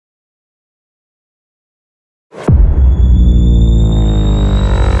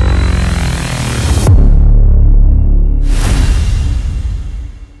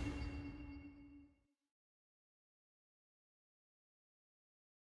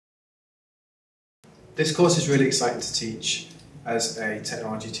This course is really exciting to teach as a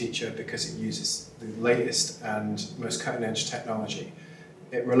technology teacher because it uses the latest and most cutting-edge technology.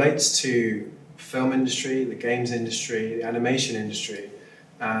 It relates to the film industry, the games industry, the animation industry,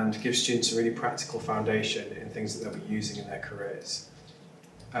 and gives students a really practical foundation in things that they'll be using in their careers.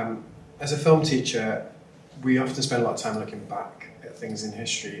 As a film teacher, we often spend a lot of time looking back at things in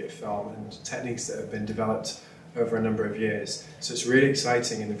history of film and techniques that have been developed over a number of years. So it's really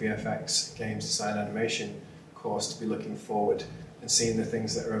exciting in the VFX Games Design Animation course to be looking forward and seeing the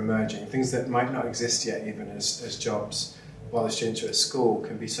things that are emerging, things that might not exist yet even as jobs while the students are at school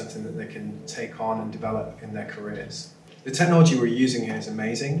can be something that they can take on and develop in their careers. The technology we're using here is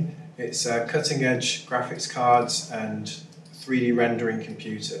amazing. It's cutting-edge graphics cards and 3D rendering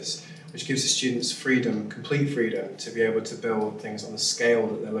computers, which gives the students freedom, complete freedom, to be able to build things on the scale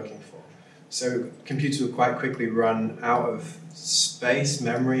that they're looking for. So computers will quite quickly run out of space,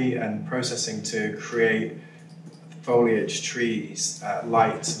 memory and processing to create foliage, trees,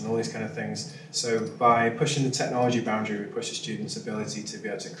 light and all these kind of things. So by pushing the technology boundary, we push the students' ability to be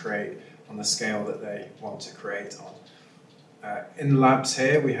able to create on the scale that they want to create on. In the labs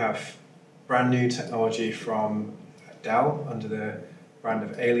here we have brand new technology from Dell under the brand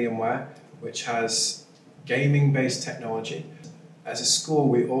of Alienware, which has gaming-based technology. As a school,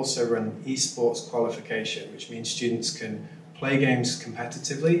 we also run esports qualification, which means students can play games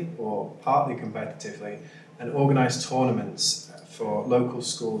competitively or partly competitively and organise tournaments for local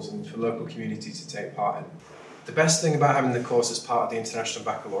schools and for local community to take part in. The best thing about having the course as part of the International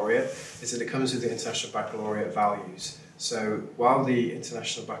Baccalaureate is that it comes with the International Baccalaureate values. So while the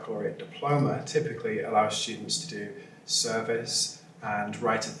International Baccalaureate diploma typically allows students to do service and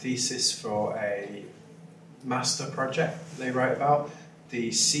write a thesis for a master project they write about, the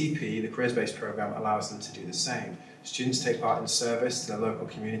CP, the careers-based program, allows them to do the same. Students take part in service to their local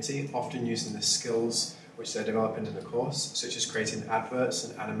community, often using the skills which they're developing in the course, such as creating adverts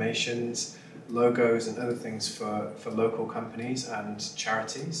and animations, logos and other things for local companies and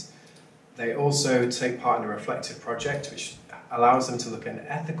charities. They also take part in a reflective project which allows them to look at an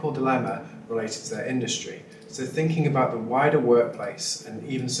ethical dilemma related to their industry. So thinking about the wider workplace and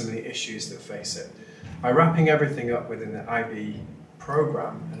even some of the issues that face it. By wrapping everything up within the IB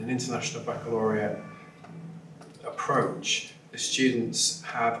program and an International Baccalaureate approach, the students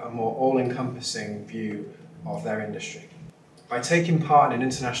have a more all-encompassing view of their industry. By taking part in an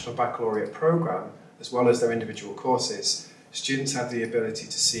International Baccalaureate program, as well as their individual courses, students have the ability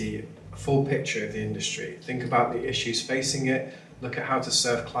to see a full picture of the industry, think about the issues facing it, look at how to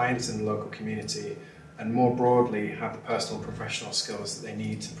serve clients in the local community, and more broadly have the personal and professional skills that they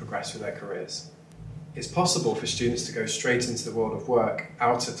need to progress with their careers. It's possible for students to go straight into the world of work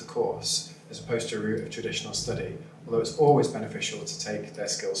out of the course as opposed to a route of traditional study. Although it's always beneficial to take their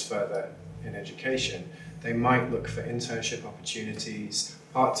skills further in education, they might look for internship opportunities,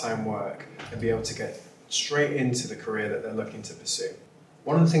 part-time work, and be able to get straight into the career that they're looking to pursue.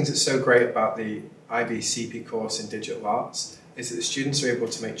 One of the things that's so great about the IB CP course in digital arts is that the students are able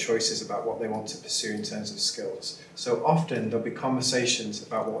to make choices about what they want to pursue in terms of skills. So often there'll be conversations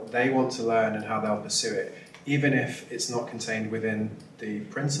about what they want to learn and how they'll pursue it, even if it's not contained within the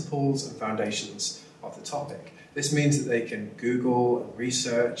principles and foundations of the topic. This means that they can Google and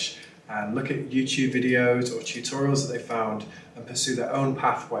research and look at YouTube videos or tutorials that they found and pursue their own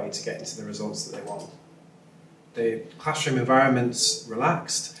pathway to get into the results that they want. The classroom environment's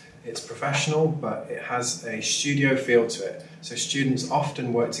relaxed, it's professional, but it has a studio feel to it. So students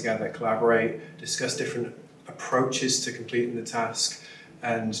often work together, collaborate, discuss different approaches to completing the task,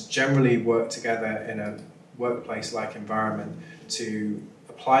 and generally work together in a workplace-like environment to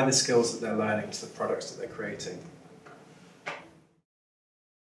apply the skills that they're learning to the products that they're creating.